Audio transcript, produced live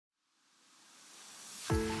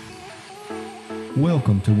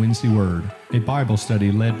Welcome to Wednesday Word, a Bible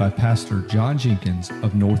study led by Pastor John Jenkins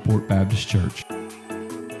of Northport Baptist Church.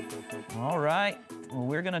 All right, well,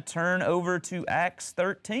 we're going to turn over to Acts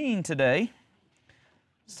 13 today.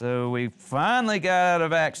 So we finally got out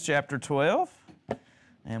of Acts chapter 12,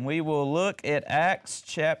 and we will look at Acts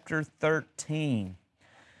chapter 13.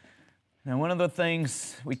 Now, one of the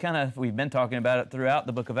things we've been talking about it throughout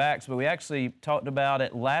the book of Acts, but we actually talked about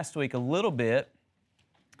it last week a little bit,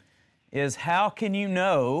 is how can you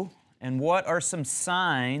know and what are some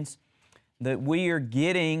signs that we are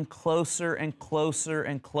getting closer and closer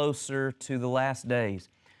and closer to the last days,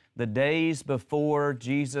 the days before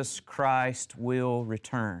Jesus Christ will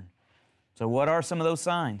return. So what are some of those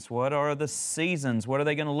signs? What are the seasons? What are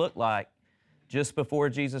they going to look like just before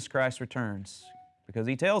Jesus Christ returns? Because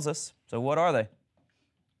He tells us. So what are they?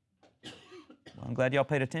 Well, I'm glad y'all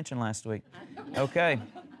paid attention last week. Okay.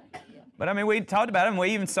 But I mean, we talked about them.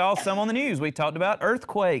 We even saw some on the news. We talked about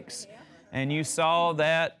earthquakes. And you saw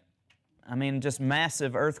that, just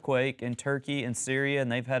massive earthquake in Turkey and Syria,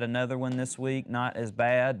 and they've had another one this week, not as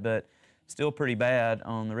bad, but still pretty bad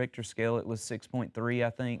on the Richter scale. It was 6.3,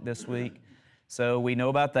 I think, this week. So we know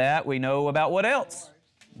about that. We know about what else?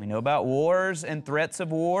 We know about wars and threats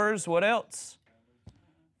of wars. What else?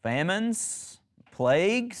 Famines,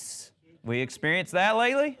 plagues. We experienced that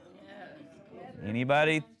lately?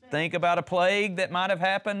 Anybody think about a plague that might have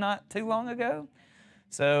happened not too long ago?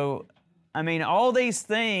 So, all these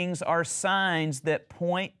things are signs that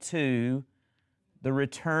point to the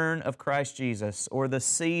return of Christ Jesus, or the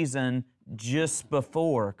season just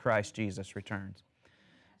before Christ Jesus returns.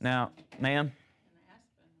 Now, ma'am?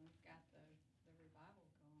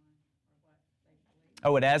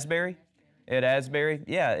 Oh, at Asbury? At Asbury?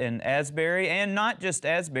 Yeah, in Asbury, and not just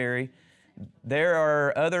Asbury. There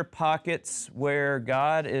are other pockets where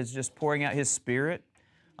God is just pouring out His Spirit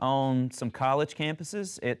on some college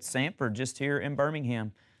campuses. At Sanford, just here in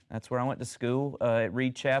Birmingham. That's where I went to school, at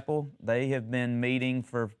Reed Chapel. They have been meeting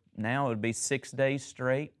for, now it would be 6 days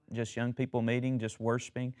straight, just young people meeting, just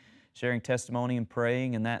worshiping, sharing testimony and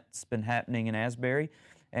praying, and that's been happening in Asbury.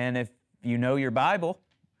 And if you know your Bible,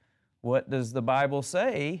 what does the Bible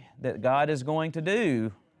say that God is going to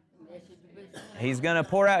do? He's going to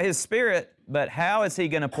pour out His Spirit, but how is He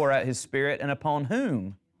going to pour out His Spirit and upon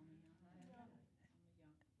whom?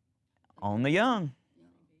 On the young.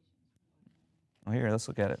 Well, here, let's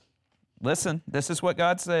look at it. Listen, this is what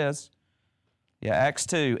God says. Yeah, Acts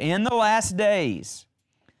 2. In the last days,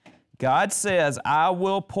 God says, I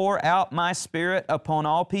will pour out my Spirit upon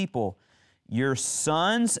all people. Your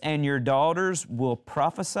sons and your daughters will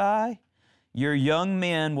prophesy. Your young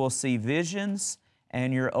men will see visions,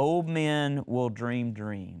 and your old men will dream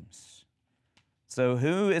dreams. So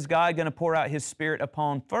who is God going to pour out His Spirit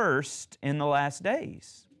upon first in the last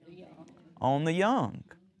days? On the young.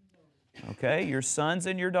 Okay, your sons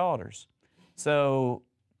and your daughters. So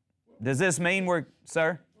does this mean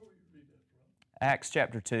sir? Acts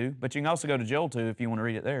chapter 2. But you can also go to Joel 2 if you want to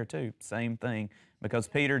read it there too. Same thing. Because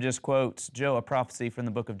Peter just quotes a prophecy from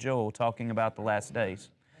the book of Joel talking about the last days.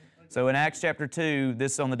 So in Acts chapter 2,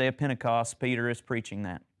 this is on the day of Pentecost, Peter is preaching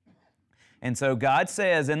that. And so God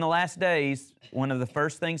says in the last days, one of the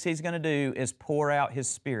first things He's going to do is pour out His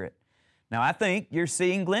Spirit. Now I think you're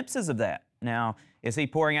seeing glimpses of that. Now, is He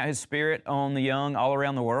pouring out His Spirit on the young all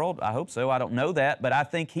around the world? I hope so. I don't know that, but I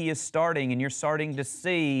think He is starting, and you're starting to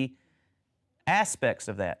see aspects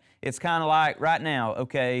of that. It's kind of like right now,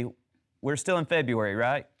 okay, we're still in February,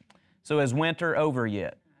 right? So is winter over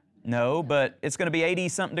yet? No, but it's going to be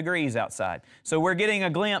 80-something degrees outside. So we're getting a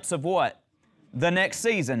glimpse of what? The next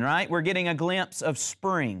season, right? We're getting a glimpse of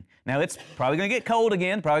spring. Now, it's probably going to get cold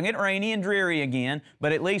again, probably going to get rainy and dreary again,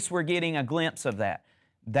 but at least we're getting a glimpse of that.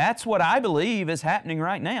 That's what I believe is happening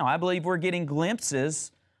right now. I believe we're getting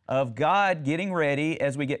glimpses of God getting ready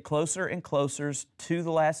as we get closer and closer to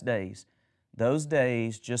the last days, those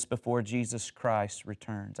days just before Jesus Christ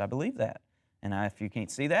returns. I believe that. And if you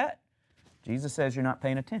can't see that, Jesus says you're not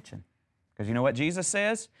paying attention. Because you know what Jesus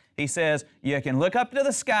says? He says, you can look up to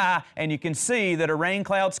the sky and you can see that a rain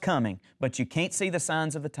cloud's coming, but you can't see the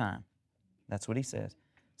signs of the time. That's what He says.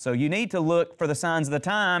 So you need to look for the signs of the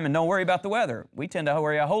time and don't worry about the weather. We tend to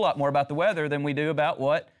worry a whole lot more about the weather than we do about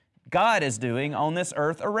what God is doing on this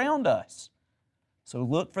earth around us. So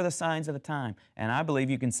look for the signs of the time. And I believe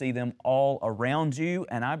you can see them all around you,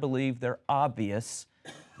 and I believe they're obvious.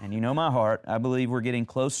 And you know my heart, I believe we're getting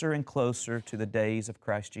closer and closer to the days of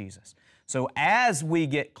Christ Jesus. So as we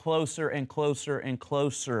get closer and closer and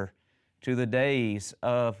closer to the days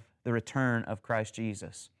of the return of Christ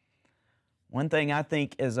Jesus, one thing I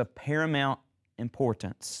think is of paramount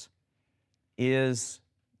importance is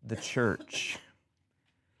the church.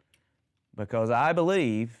 Because I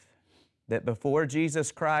believe that before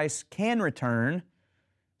Jesus Christ can return,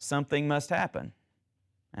 something must happen.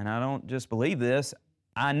 And I don't just believe this,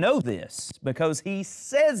 I know this because He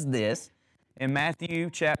says this in Matthew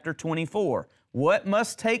chapter 24. What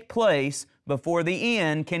must take place before the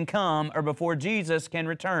end can come or before Jesus can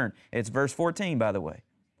return? It's verse 14, by the way.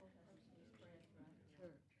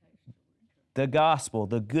 The gospel,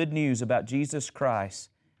 the good news about Jesus Christ,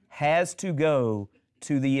 has to go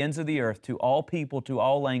to the ends of the earth, to all people, to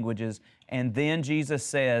all languages, and then Jesus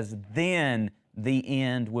says, then the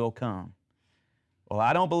end will come. Well,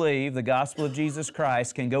 I don't believe the gospel of Jesus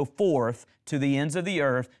Christ can go forth to the ends of the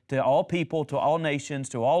earth, to all people, to all nations,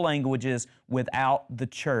 to all languages, without the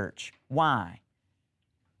church. Why?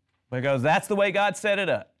 Because that's the way God set it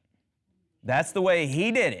up. That's the way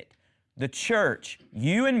He did it. The church,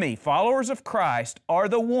 you and me, followers of Christ, are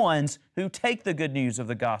the ones who take the good news of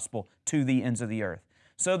the gospel to the ends of the earth.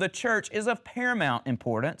 So the church is of paramount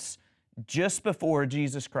importance just before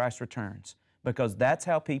Jesus Christ returns, because that's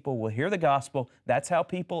how people will hear the gospel, that's how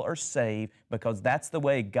people are saved, because that's the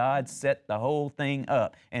way God set the whole thing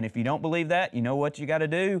up. And if you don't believe that, you know what you got to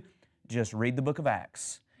do? Just read the book of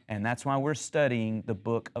Acts. And that's why we're studying the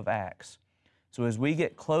book of Acts. So as we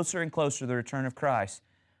get closer and closer to the return of Christ,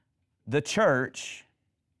 the church,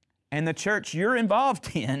 and the church you're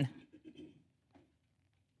involved in,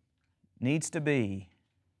 needs to be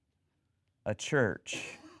a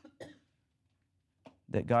church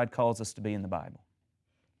that God calls us to be in the Bible.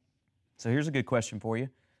 So here's a good question for you.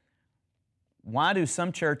 Why do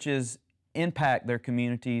some churches impact their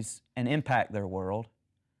communities and impact their world?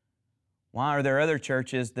 Why are there other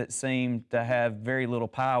churches that seem to have very little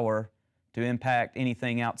power to impact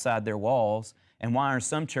anything outside their walls? And why are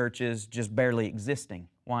some churches just barely existing?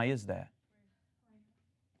 Why is that?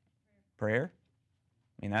 Prayer?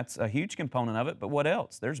 I mean, that's a huge component of it, but what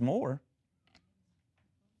else? There's more.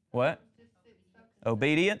 What?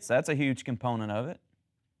 Obedience, that's a huge component of it.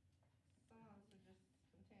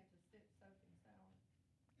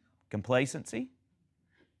 Complacency,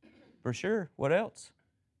 for sure. What else?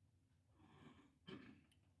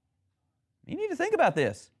 You need to think about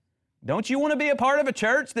this. Don't you want to be a part of a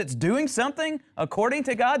church that's doing something according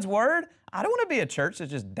to God's Word? I don't want to be a church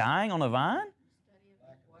that's just dying on a vine.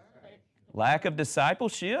 Lack of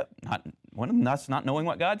discipleship. That's not knowing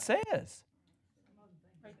what God says.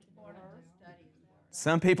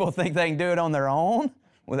 Some people think they can do it on their own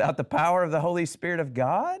without the power of the Holy Spirit of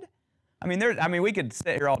God. I mean, we could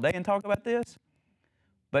sit here all day and talk about this.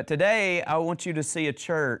 But today, I want you to see a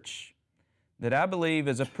church that I believe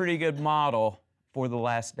is a pretty good model for the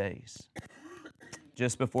last days,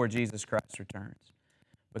 just before Jesus Christ returns.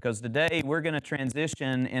 Because today, we're going to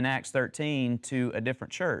transition in Acts 13 to a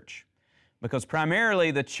different church. Because primarily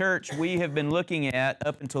the church we have been looking at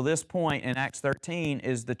up until this point in Acts 13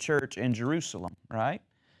 is the church in Jerusalem, right?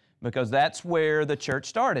 Because that's where the church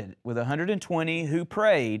started, with 120 who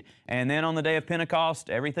prayed, and then on the day of Pentecost,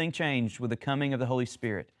 everything changed with the coming of the Holy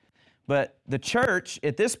Spirit. But the church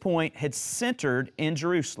at this point had centered in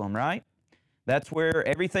Jerusalem, right? That's where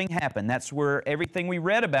everything happened. That's where everything we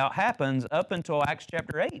read about happens up until Acts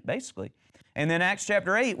chapter 8, basically. And then Acts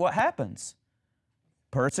chapter 8, what happens?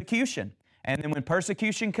 Persecution. And then when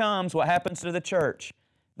persecution comes, what happens to the church?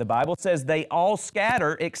 The Bible says they all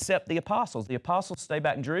scatter except the apostles. The apostles stay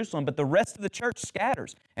back in Jerusalem, but the rest of the church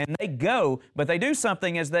scatters. And they go, but they do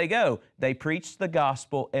something as they go. They preach the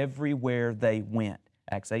gospel everywhere they went.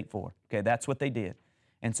 Acts 8:4. Okay, that's what they did.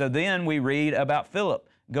 And so then we read about Philip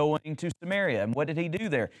going to Samaria. And what did he do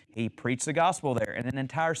there? He preached the gospel there. And an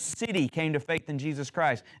entire city came to faith in Jesus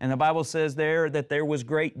Christ. And the Bible says there that there was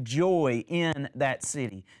great joy in that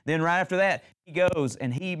city. Then right after that, he goes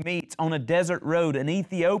and he meets on a desert road an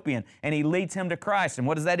Ethiopian, and he leads him to Christ. And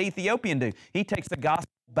what does that Ethiopian do? He takes the gospel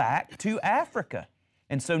back to Africa.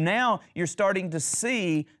 And so now you're starting to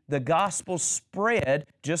see the gospel spread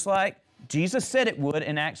just like Jesus said it would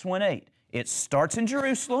in Acts 1:8. It starts in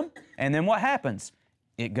Jerusalem, and then what happens?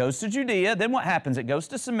 It goes to Judea. Then what happens? It goes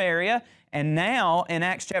to Samaria. And now in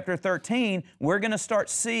Acts chapter 13, we're going to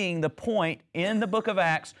start seeing the point in the book of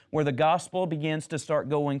Acts where the gospel begins to start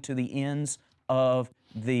going to the ends of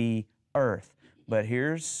the earth. But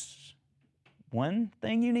here's one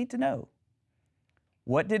thing you need to know.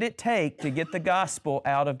 What did it take to get the gospel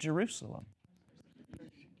out of Jerusalem?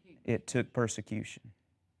 It took persecution.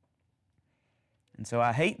 And so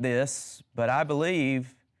I hate this, but I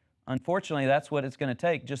believe, unfortunately, that's what it's going to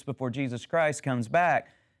take just before Jesus Christ comes back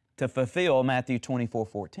to fulfill Matthew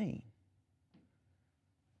 24:14.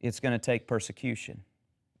 It's going to take persecution.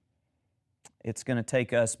 It's going to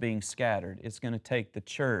take us being scattered. It's going to take the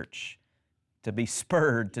church to be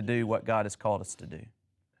spurred to do what God has called us to do.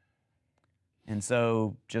 And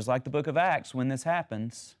so, just like the book of Acts, when this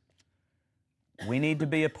happens, we need to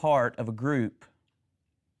be a part of a group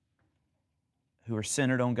who are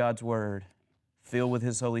centered on God's Word, filled with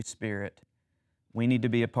His Holy Spirit. We need to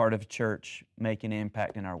be a part of a church making an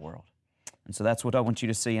impact in our world. And so that's what I want you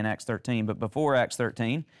to see in Acts 13. But before Acts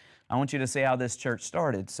 13, I want you to see how this church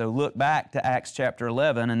started. So look back to Acts chapter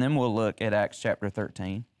 11, and then we'll look at Acts chapter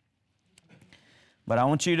 13. But I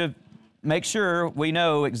want you to make sure we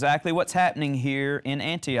know exactly what's happening here in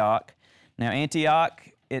Antioch. Now, Antioch,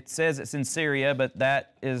 it says it's in Syria, but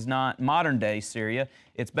that is not modern-day Syria.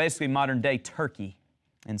 It's basically modern-day Turkey.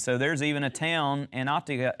 And so there's even a town in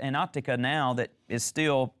Attica now that is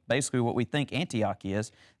still basically what we think Antioch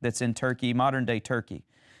is, that's in Turkey, modern-day Turkey.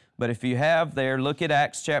 But if you have there, look at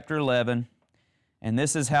Acts chapter 11, and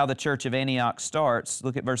this is how the church of Antioch starts.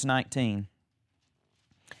 Look at verse 19.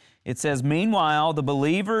 It says, "Meanwhile, the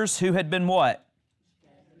believers who had been" what?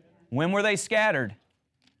 When were they scattered?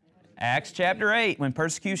 Acts chapter 8, when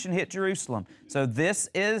persecution hit Jerusalem. So this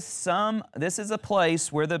is a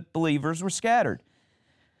place where the believers were scattered.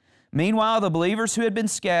 "Meanwhile, the believers who had been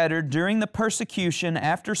scattered during the persecution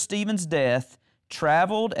after Stephen's death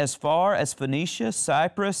traveled as far as Phoenicia,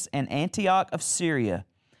 Cyprus, and Antioch of Syria.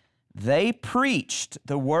 They preached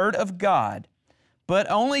the word of God, but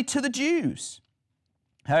only to the Jews.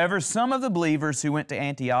 However, some of the believers who went to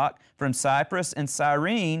Antioch from Cyprus and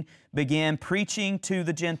Cyrene began preaching to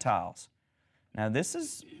the Gentiles." Now, this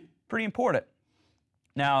is pretty important.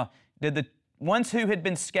 Now, did the ones who had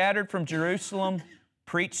been scattered from Jerusalem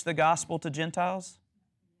preach the gospel to Gentiles?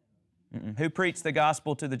 Who preached the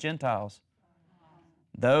gospel to the Gentiles?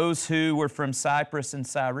 Those who were from Cyprus and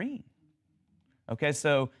Cyrene. Okay,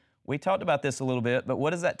 so we talked about this a little bit, but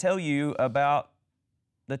what does that tell you about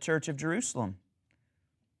the church of Jerusalem?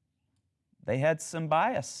 They had some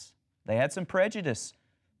bias. They had some prejudice.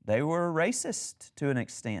 They were racist to an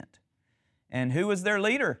extent. And who was their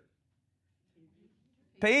leader?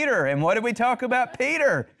 Peter. And what did we talk about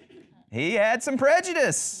Peter? He had some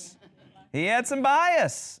prejudice. He had some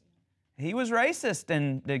bias. He was racist.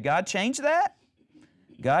 And did God change that?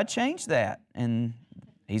 God changed that. And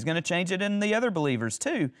He's going to change it in the other believers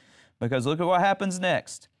too. Because look at what happens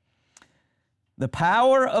next. "The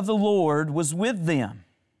power of the Lord was with them,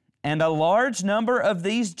 and a large number of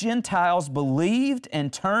these Gentiles believed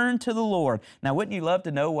and turned to the Lord." Now, wouldn't you love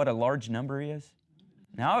to know what a large number is?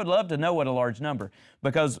 Now, I would love to know what a large number,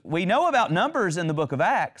 because we know about numbers in the book of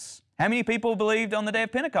Acts. How many people believed on the day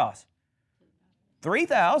of Pentecost?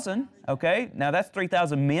 3,000, okay? Now, that's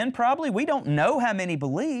 3,000 men probably. We don't know how many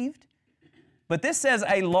believed, but this says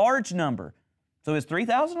a large number. So is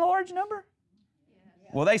 3,000 a large number?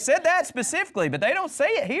 Well, they said that specifically, but they don't say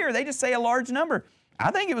it here. They just say a large number.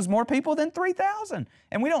 I think it was more people than 3,000.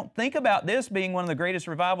 And we don't think about this being one of the greatest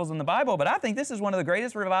revivals in the Bible, but I think this is one of the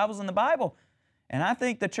greatest revivals in the Bible. And I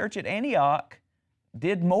think the church at Antioch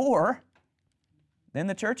did more than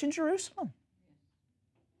the church in Jerusalem.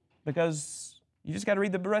 Because you just got to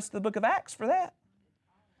read the rest of the book of Acts for that.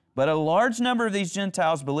 But a large number of these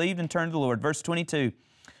Gentiles believed and turned to the Lord. Verse 22,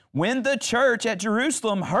 "When the church at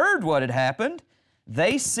Jerusalem heard what had happened,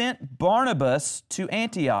 they sent Barnabas to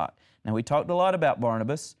Antioch." Now, we talked a lot about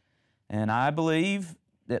Barnabas, and I believe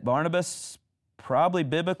that Barnabas probably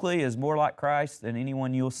biblically is more like Christ than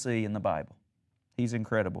anyone you'll see in the Bible. He's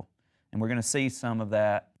incredible. And we're going to see some of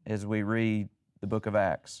that as we read the book of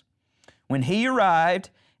Acts. "When he arrived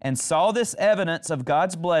and saw this evidence of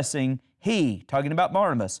God's blessing, he," talking about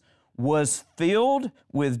Barnabas, "was filled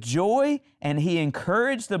with joy, and he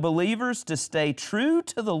encouraged the believers to stay true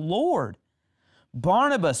to the Lord.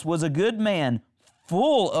 Barnabas was a good man,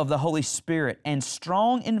 full of the Holy Spirit and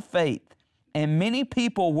strong in faith, and many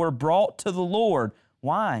people were brought to the Lord."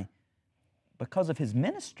 Why? Because of his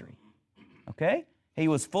ministry. Okay? He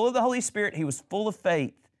was full of the Holy Spirit, he was full of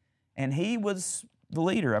faith, and he was the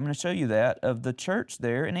leader. I'm going to show you that of the church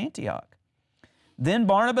there in Antioch. "Then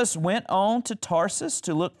Barnabas went on to Tarsus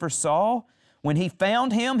to look for Saul. When he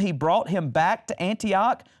found him, he brought him back to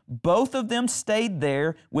Antioch. Both of them stayed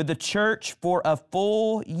there with the church for a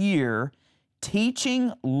full year,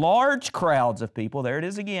 teaching large crowds of people." There it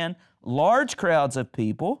is again, large crowds of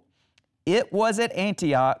people. "It was at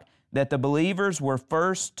Antioch that the believers were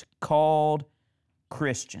first called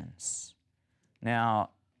Christians."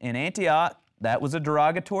 Now, in Antioch, that was a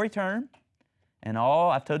derogatory term. And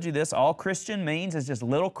I've told you this, all Christian means is just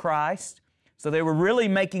little Christ. So they were really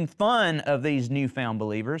making fun of these newfound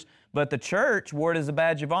believers, but the church wore it as a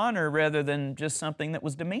badge of honor rather than just something that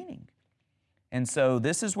was demeaning. And so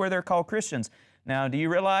this is where they're called Christians. Now, do you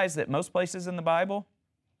realize that most places in the Bible,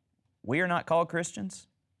 we are not called Christians?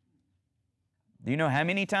 Do you know how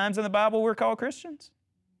many times in the Bible we're called Christians?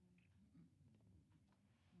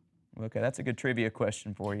 Okay, that's a good trivia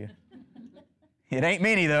question for you. It ain't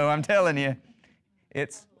many, though, I'm telling you.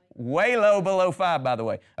 It's way low below 5, by the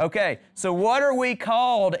way. Okay, so what are we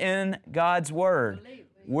called in God's Word?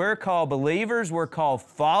 We're called believers. We're called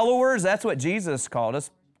followers. That's what Jesus called us.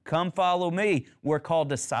 Come follow me. We're called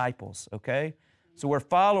disciples, okay? So we're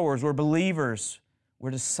followers. We're believers.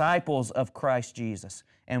 We're disciples of Christ Jesus.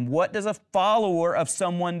 And what does a follower of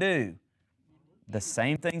someone do? The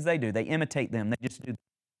same things they do. They imitate them. They just do the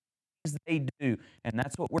things they do. And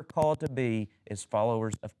that's what we're called to be, is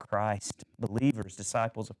followers of Christ, believers,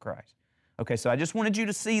 disciples of Christ. Okay, so I just wanted you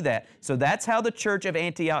to see that. So that's how the church of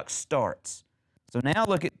Antioch starts. So now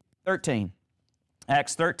look at 13,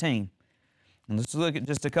 Acts 13. And let's look at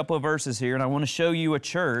just a couple of verses here, and I want to show you a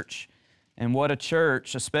church and what a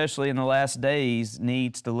church, especially in the last days,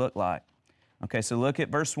 needs to look like. Okay, so look at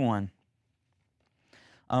verse 1.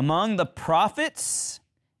 Among the prophets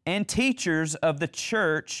and teachers of the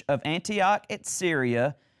church of Antioch at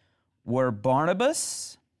Syria were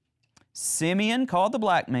Barnabas, Simeon called the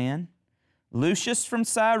black man, Lucius from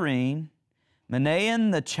Cyrene,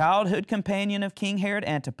 Manaen, the childhood companion of King Herod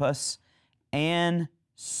Antipas, and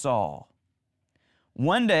Saul.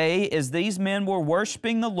 One day, as these men were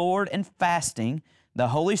worshiping the Lord and fasting, the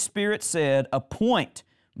Holy Spirit said, "Appoint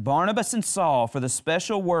Barnabas and Saul for the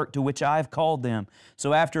special work to which I have called them."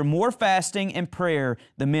 So after more fasting and prayer,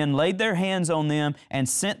 the men laid their hands on them and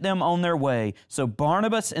sent them on their way. So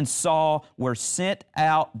Barnabas and Saul were sent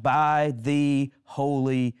out by the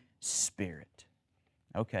Holy Spirit.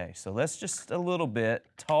 Okay, so let's just a little bit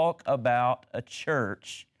talk about a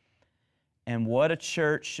church and what a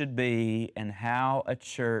church should be and how a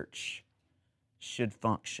church should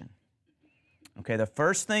function. Okay, the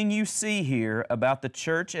first thing you see here about the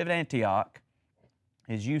church of Antioch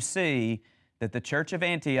is you see that the church of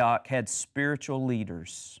Antioch had spiritual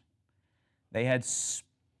leaders. They had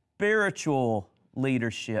spiritual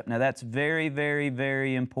leadership. Now that's very, very,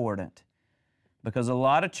 very important, because a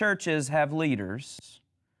lot of churches have leaders.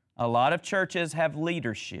 A lot of churches have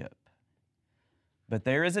leadership. But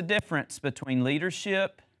there is a difference between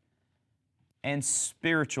leadership and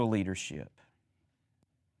spiritual leadership.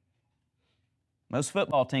 Most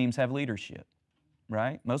football teams have leadership,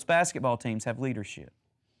 right? Most basketball teams have leadership.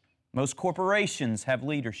 Most corporations have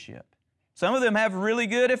leadership. Some of them have really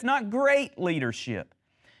good, if not great, leadership.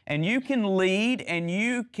 And you can lead, and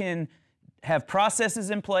you can have processes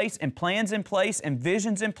in place and plans in place and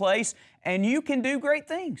visions in place, and you can do great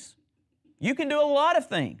things. You can do a lot of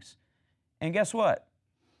things. And guess what?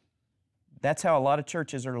 That's how a lot of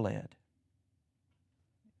churches are led.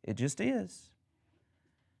 It just is.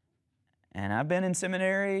 And I've been in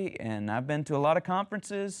seminary, and I've been to a lot of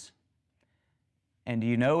conferences, and do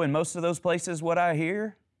you know in most of those places what I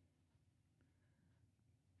hear?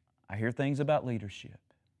 I hear things about leadership.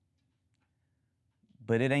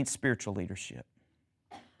 But it ain't spiritual leadership.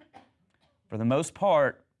 For the most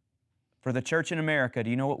part, for the church in America, do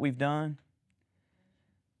you know what we've done?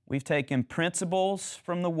 We've taken principles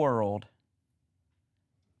from the world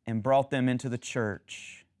and brought them into the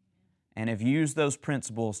church and have used those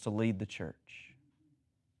principles to lead the church.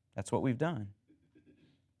 That's what we've done.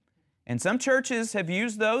 And some churches have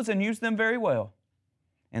used those and used them very well.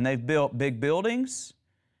 And they've built big buildings,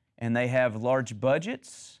 and they have large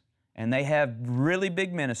budgets, and they have really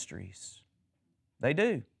big ministries. They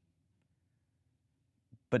do.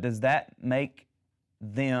 But does that make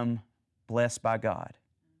them blessed by God?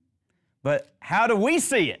 But how do we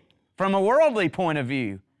see it from a worldly point of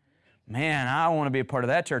view? Man, I want to be a part of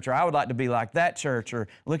that church, or I would like to be like that church, or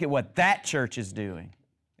look at what that church is doing.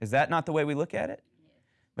 Is that not the way we look at it?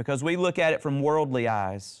 Because we look at it from worldly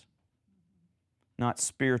eyes, not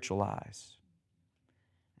spiritual eyes.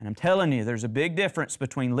 And I'm telling you, there's a big difference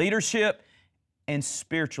between leadership and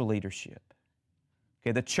spiritual leadership.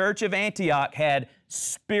 Okay, the church of Antioch had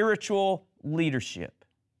spiritual leadership,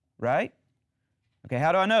 right? Okay,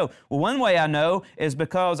 how do I know? Well, one way I know is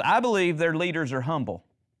because I believe their leaders are humble.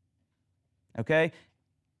 Okay?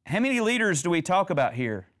 How many leaders do we talk about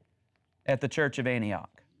here at the church of Antioch?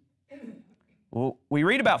 Well, we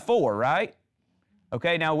read about 4, right?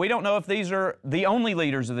 Okay, now we don't know if these are the only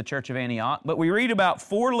leaders of the church of Antioch, but we read about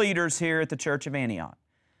 4 leaders here at the church of Antioch.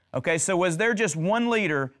 Okay, so was there just one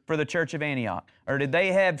leader for the church of Antioch? Or did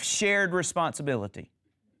they have shared responsibility?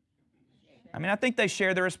 I mean, I think they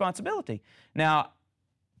shared the responsibility. Now,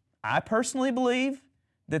 I personally believe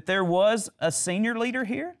that there was a senior leader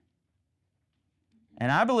here.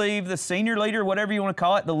 And I believe the senior leader, whatever you want to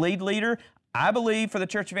call it, the lead leader, I believe for the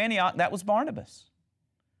church of Antioch, that was Barnabas.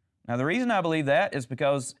 Now, the reason I believe that is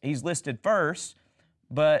because he's listed first,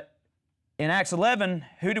 but in Acts 11,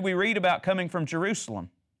 who did we read about coming from Jerusalem?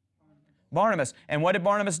 Barnabas. And what did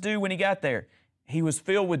Barnabas do when he got there? He was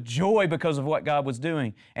filled with joy because of what God was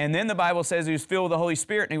doing. And then the Bible says he was filled with the Holy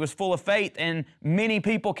Spirit and he was full of faith, and many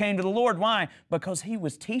people came to the Lord. Why? Because he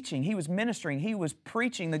was teaching, he was ministering, he was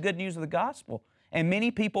preaching the good news of the gospel. And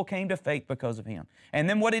many people came to faith because of him. And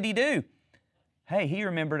then what did he do? Hey, he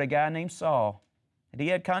remembered a guy named Saul. Had he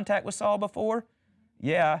had contact with Saul before?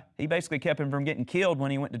 Yeah, he basically kept him from getting killed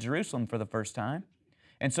when he went to Jerusalem for the first time.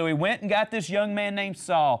 And so he went and got this young man named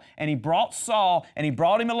Saul, and he brought Saul, and he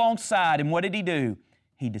brought him alongside, and what did he do?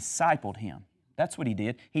 He discipled him. That's what he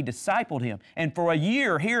did. He discipled him. And for a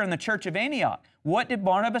year here in the church of Antioch, what did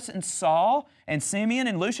Barnabas and Saul and Simeon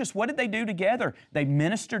and Lucius, what did they do together? They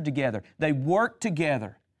ministered together. They worked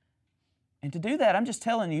together. And to do that, I'm just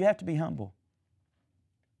telling you, you have to be humble.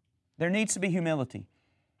 There needs to be humility.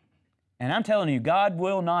 And I'm telling you, God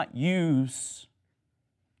will not use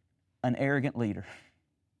an arrogant leader.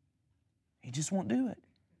 He just won't do it.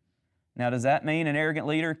 Now, does that mean an arrogant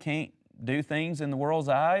leader can't do things in the world's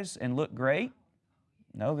eyes and look great?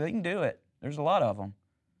 No, they can do it. There's a lot of them.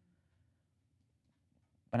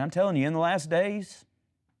 But I'm telling you, in the last days,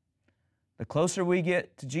 the closer we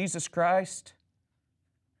get to Jesus Christ,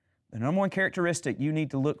 the number one characteristic you need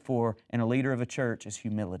to look for in a leader of a church is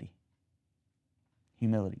humility.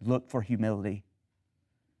 Humility. Look for humility.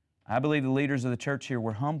 I believe the leaders of the church here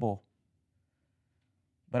were humble.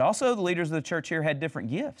 But also the leaders of the church here had different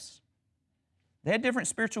gifts. They had different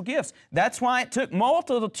spiritual gifts. That's why it took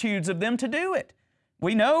multitudes of them to do it.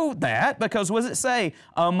 We know that because what does it say?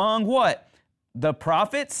 Among what? The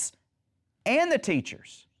prophets and the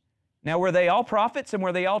teachers. Now, were they all prophets and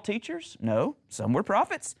were they all teachers? No. Some were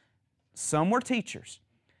prophets. Some were teachers.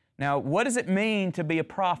 Now, what does it mean to be a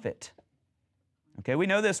prophet? Okay, we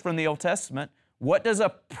know this from the Old Testament. What does a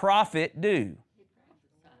prophet do?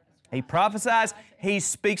 He prophesies. He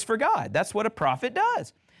speaks for God. That's what a prophet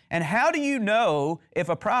does. And how do you know if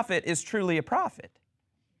a prophet is truly a prophet?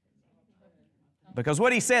 Because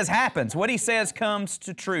what he says happens. What he says comes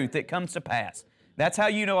to truth. It comes to pass. That's how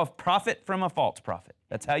you know a prophet from a false prophet.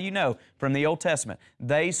 That's how you know from the Old Testament.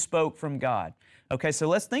 They spoke from God. Okay, so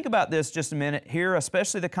let's think about this just a minute here,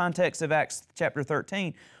 especially the context of Acts chapter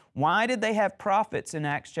 13. Why did they have prophets in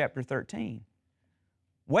Acts chapter 13?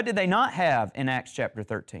 What did they not have in Acts chapter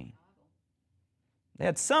 13? They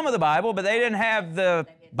had some of the Bible, but they didn't have the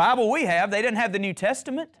Bible we have. They didn't have the New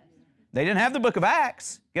Testament. They didn't have the book of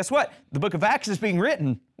Acts. Guess what? The book of Acts is being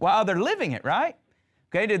written while they're living it, right?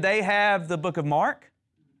 Okay, did they have the book of Mark?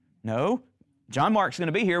 No. John Mark's going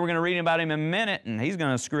to be here. We're going to read about him in a minute, and he's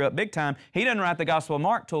going to screw up big time. He doesn't write the Gospel of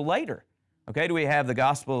Mark till later. Okay, do we have the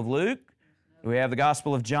Gospel of Luke? Do we have the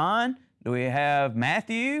Gospel of John? Do we have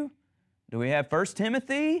Matthew? Do we have 1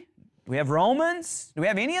 Timothy? Do we have Romans? Do we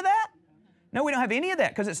have any of that? No, we don't have any of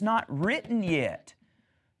that because it's not written yet.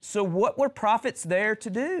 So what were prophets there to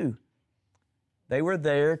do? They were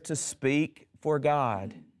there to speak for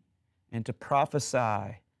God and to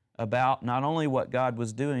prophesy about not only what God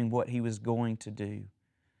was doing, what He was going to do.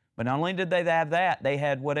 But not only did they have that, they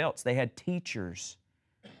had what else? They had teachers.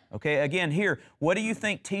 Okay, again here, what do you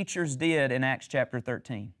think teachers did in Acts chapter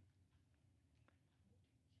 13?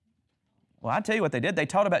 Well, I'll tell you what they did. They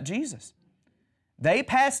taught about Jesus. They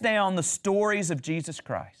passed down the stories of Jesus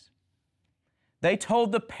Christ. They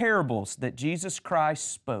told the parables that Jesus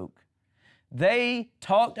Christ spoke. They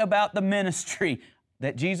talked about the ministry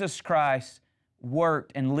that Jesus Christ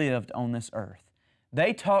worked and lived on this earth.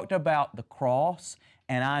 They talked about the cross,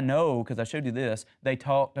 and I know, because I showed you this, they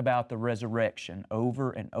talked about the resurrection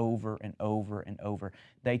over and over and over and over.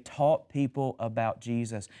 They taught people about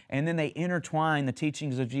Jesus, and then they intertwined the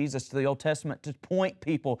teachings of Jesus to the Old Testament to point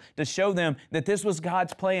people, to show them that this was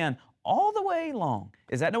God's plan all the way along.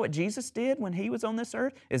 Is that not what Jesus did when He was on this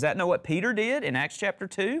earth? Is that not what Peter did in Acts chapter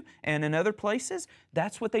 2 and in other places?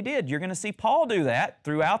 That's what they did. You're going to see Paul do that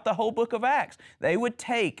throughout the whole book of Acts. They would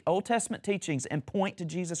take Old Testament teachings and point to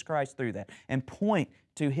Jesus Christ through that, and point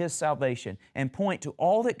to His salvation, and point to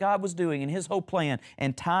all that God was doing in His whole plan,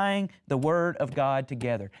 and tying the Word of God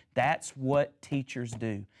together. That's what teachers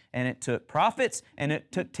do. And it took prophets and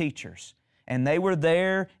it took teachers. And they were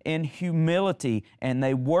there in humility, and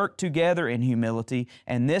they worked together in humility,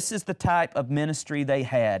 and this is the type of ministry they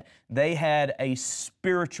had. They had a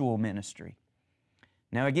spiritual ministry.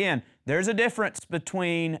 Now again, there's a difference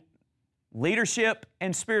between leadership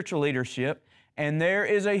and spiritual leadership, and there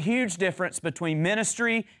is a huge difference between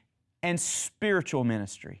ministry and spiritual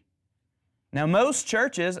ministry. Now most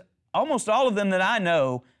churches, almost all of them that I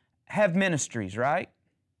know, have ministries, right?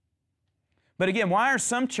 But again, why are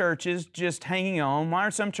some churches just hanging on? Why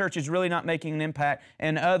are some churches really not making an impact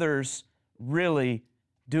and others really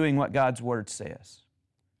doing what God's Word says?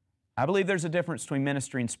 I believe there's a difference between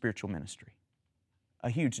ministry and spiritual ministry.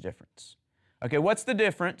 A huge difference. Okay, what's the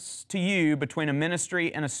difference to you between a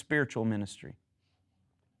ministry and a spiritual ministry?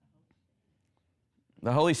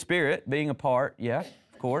 The Holy Spirit being a part, yeah,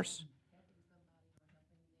 of course.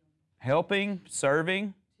 Helping,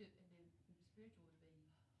 serving.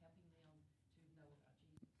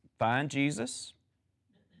 Find Jesus.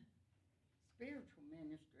 Spiritual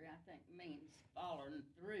ministry, I think, means following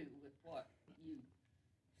through with what you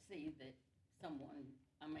see that someone,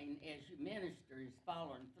 as you minister, is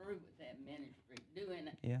following through with that ministry, doing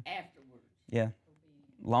it afterwards. Yeah.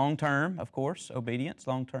 Long term, of course, obedience,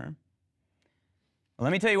 long term. Well,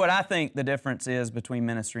 let me tell you what I think the difference is between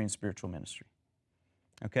ministry and spiritual ministry.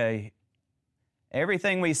 Okay,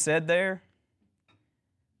 everything we said there,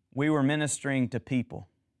 we were ministering to people.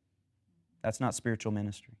 That's not spiritual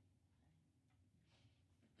ministry.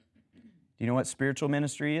 Do you know what spiritual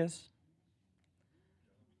ministry is?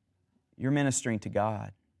 You're ministering to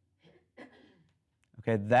God.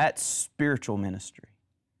 Okay, that's spiritual ministry.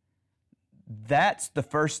 That's the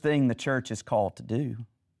first thing the church is called to do.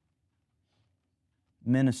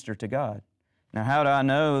 Minister to God. Now, how do I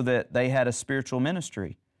know that they had a spiritual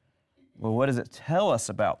ministry? Well, what does it tell us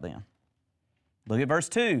about them? Look at verse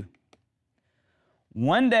 2.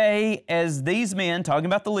 One day as these men, talking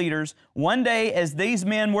about the leaders, one day as these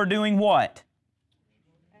men were doing what?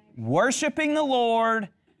 Worshiping the Lord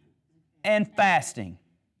and fasting.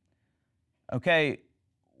 Okay,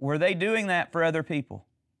 were they doing that for other people?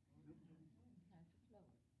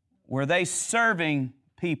 Were they serving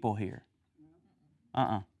people here?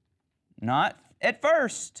 Not at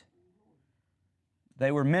first.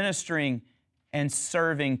 They were ministering and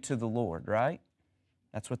serving to the Lord, right?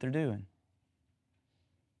 That's what they're doing.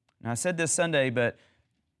 Now, I said this Sunday, but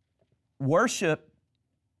worship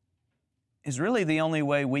is really the only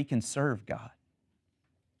way we can serve God.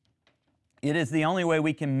 It is the only way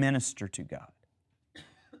we can minister to God.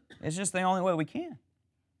 It's just the only way we can.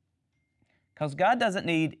 Because God doesn't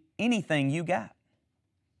need anything you got.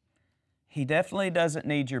 He definitely doesn't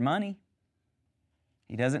need your money.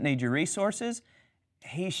 He doesn't need your resources.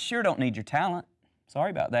 He sure don't need your talent.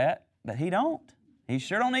 Sorry about that, but He don't. He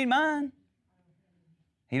sure don't need mine.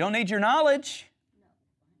 He don't need your knowledge.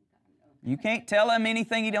 You can't tell Him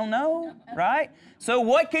anything He don't know, right? So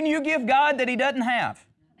what can you give God that He doesn't have?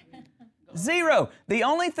 Zero. The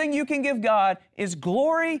only thing you can give God is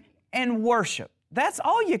glory and worship. That's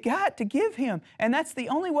all you got to give Him, and that's the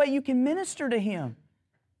only way you can minister to Him.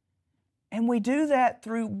 And we do that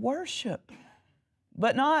through worship.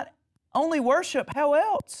 But not only worship, how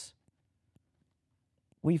else?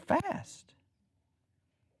 We fast.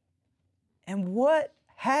 And what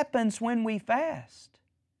happens when we fast?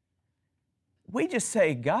 We just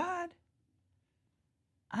say, God,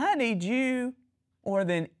 I need You more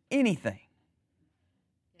than anything.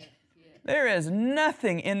 There is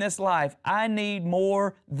nothing in this life I need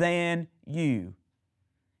more than You.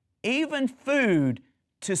 Even food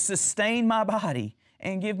to sustain my body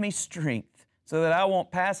and give me strength so that I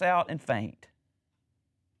won't pass out and faint.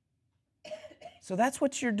 So that's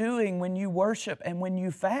what you're doing when you worship and when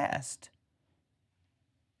you fast.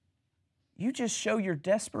 You just show your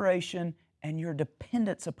desperation and your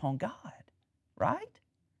dependence upon God, right?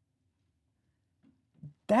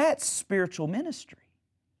 That's spiritual ministry.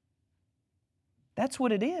 That's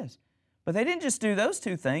what it is. But they didn't just do those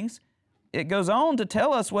two things. It goes on to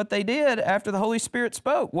tell us what they did after the Holy Spirit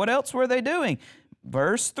spoke. What else were they doing?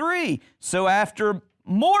 Verse 3, so after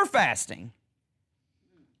more fasting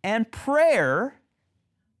and prayer,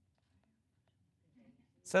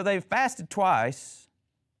 so they fasted twice.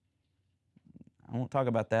 I won't talk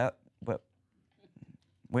about that, but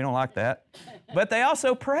we don't like that. But they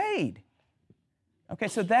also prayed. Okay,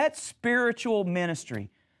 so that's spiritual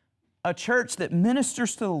ministry. A church that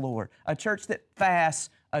ministers to the Lord, a church that fasts,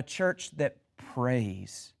 a church that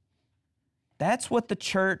prays. That's what the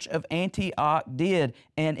church of Antioch did,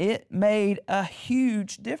 and it made a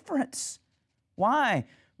huge difference. Why?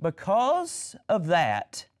 Because of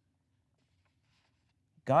that,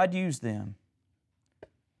 God used them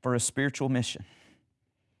for a spiritual mission.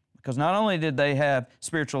 Because not only did they have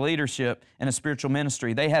spiritual leadership and a spiritual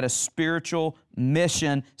ministry, they had a spiritual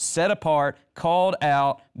mission set apart, called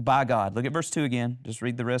out by God. Look at verse 2 again. Just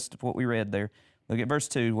read the rest of what we read there. Look at verse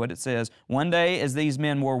 2, what it says. One day as these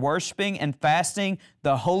men were worshiping and fasting,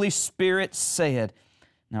 the Holy Spirit said.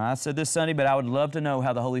 Now, I said this Sunday, but I would love to know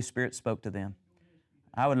how the Holy Spirit spoke to them.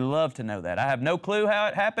 I would love to know that. I have no clue how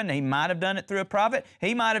it happened. He might have done it through a prophet.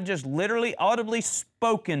 He might have just literally, audibly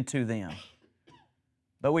spoken to them.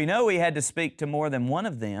 But we know he had to speak to more than one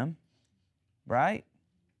of them, right?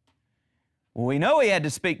 Well, we know he had to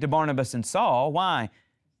speak to Barnabas and Saul. Why?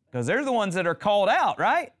 Because they're the ones that are called out,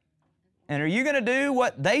 right? And are you going to do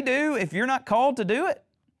what they do if you're not called to do it?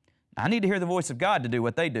 I need to hear the voice of God to do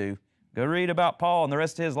what they do. Go read about Paul and the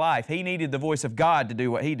rest of his life. He needed the voice of God to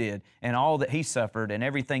do what he did and all that he suffered and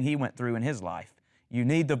everything he went through in his life. You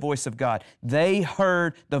need the voice of God. They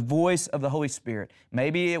heard the voice of the Holy Spirit.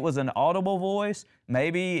 Maybe it was an audible voice.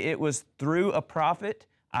 Maybe it was through a prophet.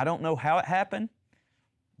 I don't know how it happened,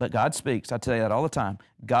 but God speaks. I tell you that all the time.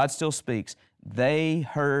 God still speaks. They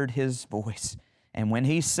heard his voice. And when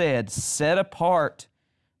he said, set apart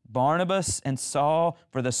Barnabas and Saul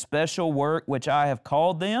for the special work which I have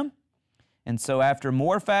called them, and so after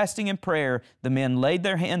more fasting and prayer, the men laid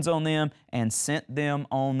their hands on them and sent them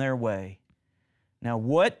on their way. Now,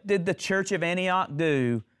 what did the church of Antioch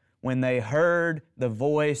do when they heard the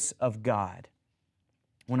voice of God?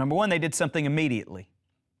 Well, number one, they did something immediately.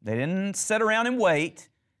 They didn't sit around and wait.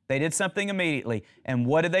 They did something immediately. And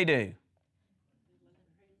what did they do?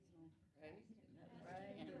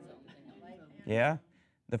 Yeah.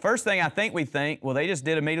 The first thing I think we think, well, they just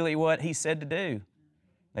did immediately what he said to do.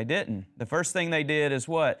 They didn't. The first thing they did is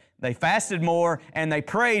what? They fasted more and they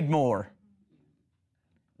prayed more.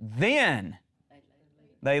 Then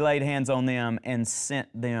they laid hands on them and sent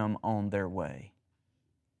them on their way.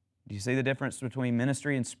 Do you see the difference between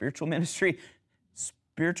ministry and spiritual ministry?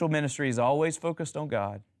 Spiritual ministry is always focused on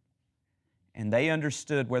God, and they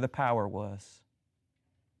understood where the power was.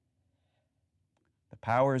 The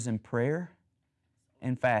power is in prayer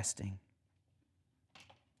and fasting.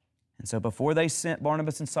 And so before they sent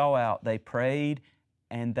Barnabas and Saul out, they prayed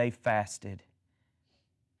and they fasted.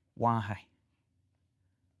 Why?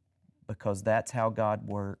 Because that's how God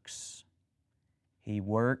works. He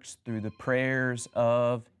works through the prayers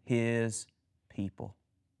of His people.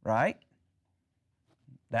 Right?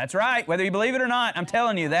 That's right. Whether you believe it or not, I'm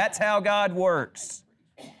telling you, that's how God works.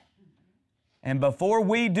 And before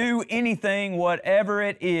we do anything, whatever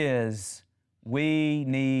it is, we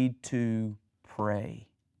need to pray.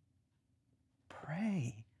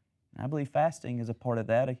 Pray. I believe fasting is a part of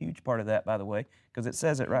that, a huge part of that, by the way, because it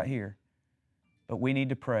says it right here. But we need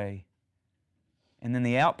to pray. And then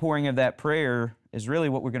the outpouring of that prayer is really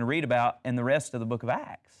what we're going to read about in the rest of the book of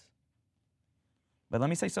Acts. But let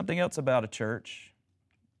me say something else about a church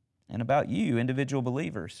and about you, individual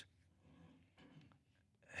believers.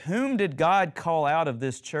 Whom did God call out of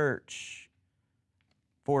this church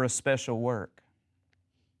for a special work?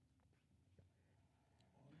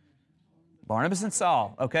 Barnabas and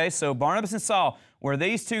Saul. Okay, so Barnabas and Saul, were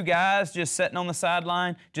these two guys just sitting on the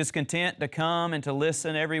sideline, just content to come and to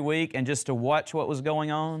listen every week and just to watch what was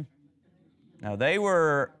going on? No, they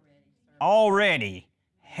were already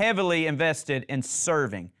heavily invested in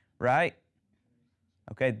serving, right?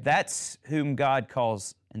 Okay, that's whom God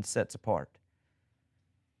calls and sets apart.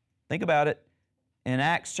 Think about it. In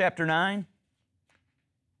Acts chapter 9,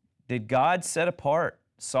 did God set apart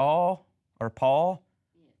Saul or Paul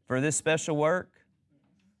for this special work?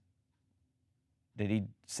 Did He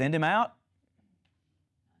send him out?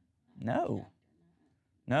 No.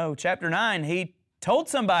 No, chapter 9, He told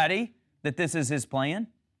somebody that this is His plan.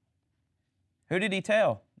 Who did He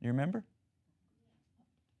tell? Do you remember?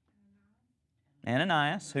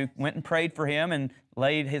 Ananias, who went and prayed for him and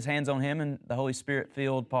laid his hands on him and the Holy Spirit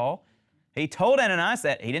filled Paul. He told Ananias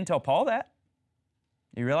that. He didn't tell Paul that.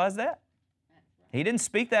 You realize that? He didn't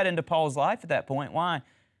speak that into Paul's life at that point. Why?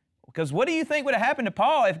 Because what do you think would have happened to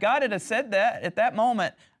Paul if God had said that at that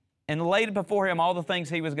moment and laid before him all the things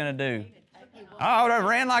he was going to do? I would have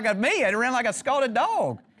ran like I'd ran like a scalded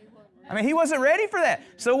dog. I mean, he wasn't ready for that.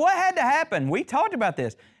 So what had to happen? We talked about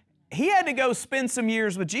this. He had to go spend some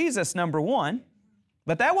years with Jesus, number one,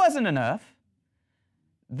 but that wasn't enough.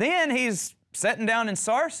 Then he's sitting down in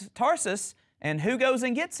Tarsus, and who goes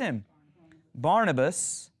and gets him?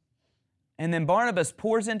 Barnabas. And then Barnabas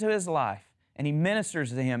pours into his life, and he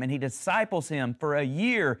ministers to him, and he disciples him for a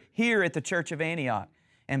year here at the church of Antioch.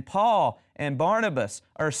 And Paul and Barnabas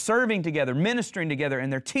are serving together, ministering together,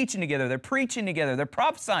 and they're teaching together, they're preaching together, they're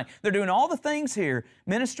prophesying, they're doing all the things here,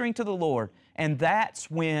 ministering to the Lord. And that's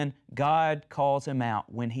when God calls him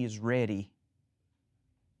out, when he is ready.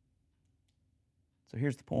 So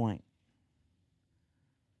here's the point.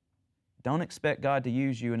 Don't expect God to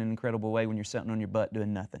use you in an incredible way when you're sitting on your butt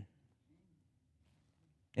doing nothing.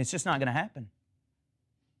 It's just not going to happen.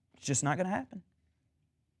 It's just not going to happen.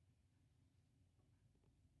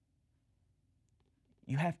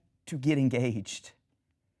 You have to get engaged.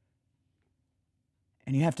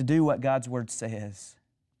 And you have to do what God's Word says.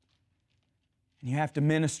 And you have to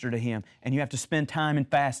minister to Him, and you have to spend time in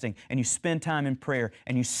fasting, and you spend time in prayer,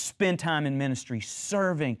 and you spend time in ministry,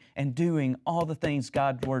 serving and doing all the things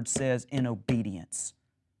God's Word says in obedience.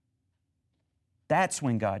 That's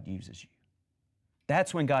when God uses you.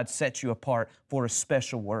 That's when God sets you apart for a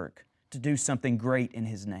special work, to do something great in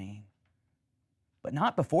His name. But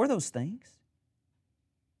not before those things.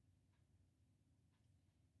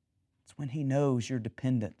 It's when He knows your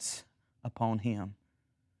dependence upon Him.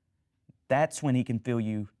 That's when He can fill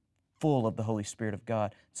you full of the Holy Spirit of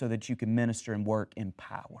God so that you can minister and work in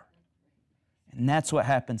power. And that's what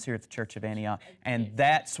happens here at the Church of Antioch. And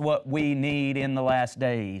that's what we need in the last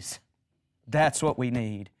days. That's what we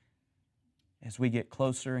need as we get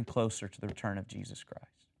closer and closer to the return of Jesus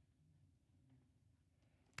Christ.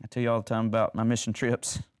 I tell you all the time about my mission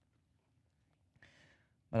trips.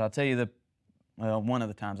 But I'll tell you one of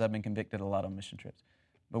the times, I've been convicted a lot on mission trips.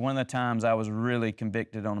 But one of the times I was really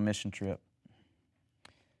convicted on a mission trip.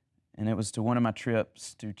 And it was to one of my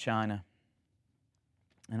trips to China.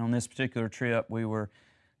 And on this particular trip, we were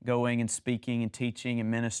going and speaking and teaching and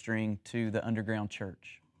ministering to the underground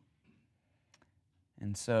church.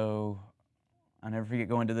 And so I'll never forget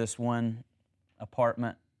going to this one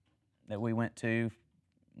apartment that we went to.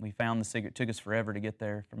 We found the secret. It took us forever to get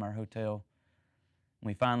there from our hotel.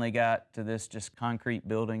 We finally got to this just concrete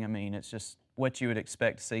building. I mean, it's just what you would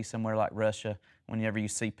expect to see somewhere like Russia whenever you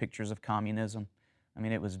see pictures of communism. I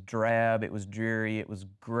mean, it was drab, it was dreary, it was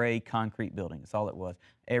gray concrete building. That's all it was.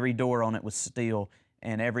 Every door on it was steel,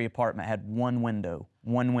 and every apartment had one window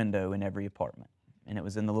in every apartment. And it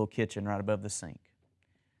was in the little kitchen right above the sink.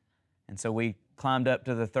 And so we climbed up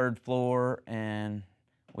to the third floor, and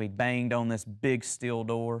we banged on this big steel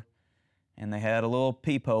door. And they had a little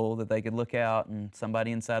peephole that they could look out, and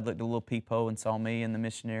somebody inside looked at a little peephole and saw me and the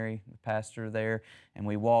missionary, the pastor there, and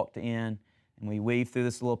we walked in, and we weaved through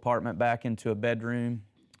this little apartment back into a bedroom,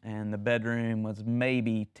 and the bedroom was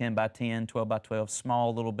maybe 10 by 10, 12 by 12,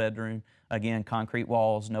 small little bedroom, again, concrete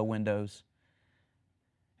walls, no windows.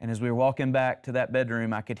 And as we were walking back to that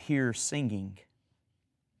bedroom, I could hear singing.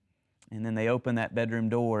 And then they opened that bedroom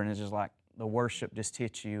door, and it's just like, the worship just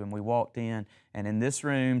hit you, and we walked in, and in this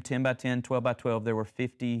room, 10 by 10, 12 by 12, there were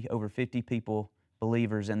over 50 people,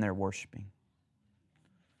 believers in there worshiping.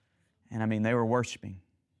 And I mean, they were worshiping.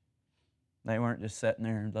 They weren't just sitting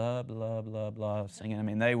there and blah, blah, blah, blah, singing. I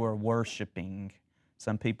mean, they were worshiping.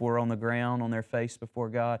 Some people were on the ground on their face before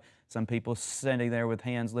God. Some people sitting there with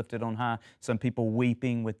hands lifted on high. Some people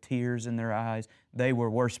weeping with tears in their eyes. They were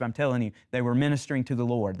worshiping. I'm telling you, they were ministering to the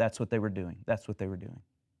Lord. That's what they were doing. That's what they were doing.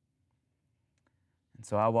 And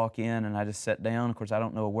so I walk in and I just sit down. Of course, I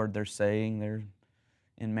don't know a word they're saying. They're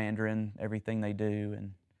in Mandarin, everything they do.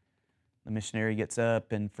 And the missionary gets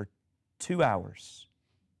up, and for 2 hours,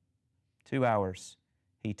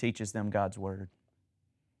 he teaches them God's Word.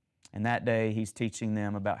 And that day, he's teaching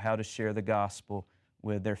them about how to share the gospel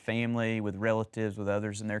with their family, with relatives, with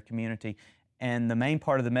others in their community. And the main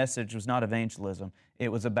part of the message was not evangelism.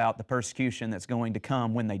 It was about the persecution that's going to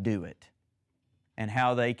come when they do it, and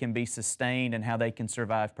how they can be sustained and how they can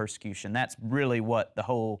survive persecution. That's really what the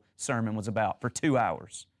whole sermon was about for 2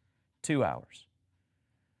 hours. 2 hours.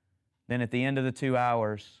 Then at the end of the 2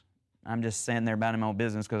 hours, I'm just standing there minding my own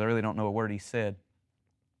business because I really don't know a word he said.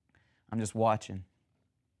 I'm just watching.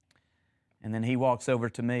 And then he walks over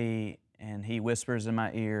to me and he whispers in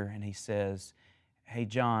my ear and he says, "Hey,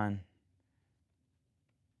 John,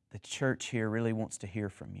 the church here really wants to hear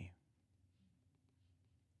from you.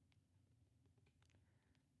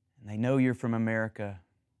 And they know you're from America,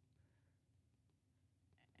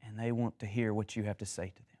 and they want to hear what you have to say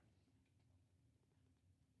to them."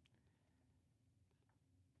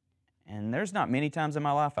 And there's not many times in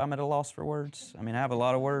my life I'm at a loss for words. I mean, I have a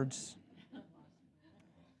lot of words.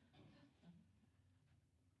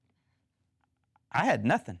 I had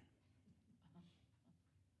nothing.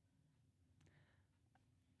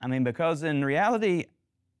 I mean, because in reality,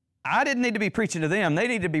 I didn't need to be preaching to them. They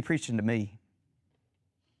needed to be preaching to me.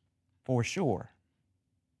 For sure.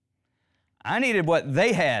 I needed what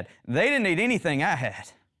they had. They didn't need anything I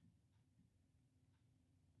had.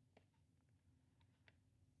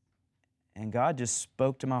 And God just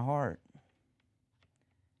spoke to my heart.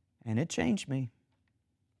 And it changed me.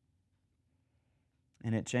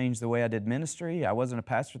 And it changed the way I did ministry. I wasn't a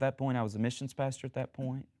pastor at that point. I was a missions pastor at that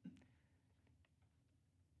point.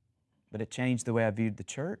 But it changed the way I viewed the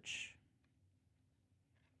church.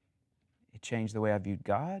 It changed the way I viewed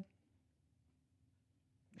God.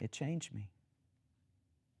 It changed me.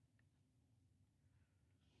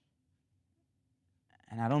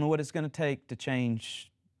 And I don't know what it's going to take to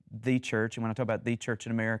change the church, and when I talk about the church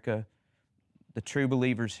in America, the true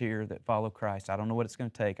believers here that follow Christ, I don't know what it's going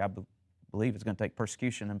to take. I believe it's going to take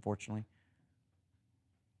persecution, unfortunately.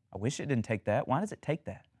 I wish it didn't take that. Why does it take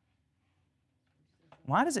that?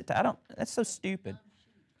 Why does it? That's so stupid.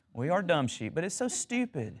 We are dumb sheep, but it's so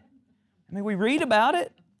stupid. I mean, we read about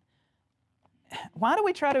it. Why do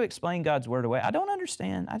we try to explain God's Word away? I don't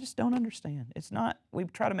understand. I just don't understand. It's not, we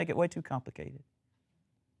try to make it way too complicated.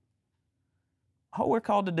 All we're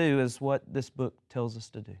called to do is what this book tells us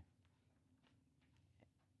to do.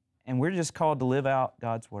 And we're just called to live out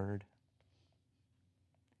God's Word.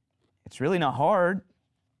 It's really not hard.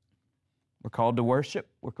 We're called to worship.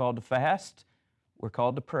 We're called to fast. We're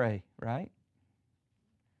called to pray, right?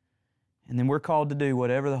 And then we're called to do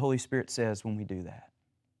whatever the Holy Spirit says when we do that.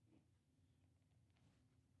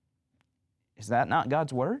 Is that not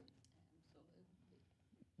God's Word?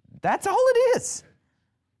 That's all it is.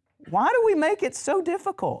 Why do we make it so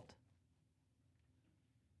difficult?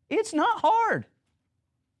 It's not hard.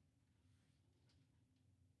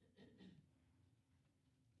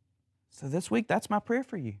 So this week, that's my prayer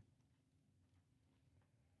for you.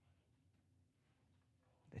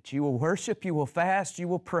 That you will worship, you will fast, you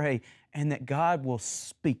will pray, and that God will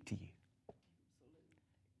speak to you.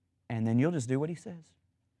 And then you'll just do what He says.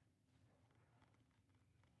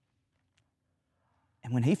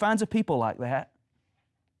 And when He finds a people like that,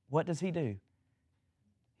 what does He do?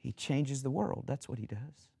 He changes the world. That's what He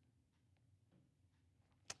does.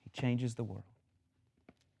 He changes the world.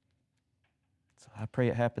 So I pray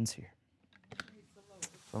it happens here.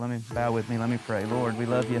 So let me bow with me. Let me pray. Lord, we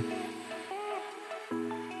love You.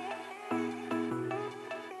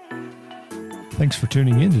 Thanks for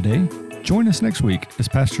tuning in today. Join us next week as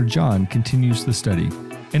Pastor John continues the study.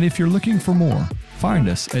 And if you're looking for more, find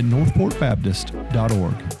us at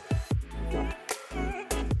northportbaptist.org.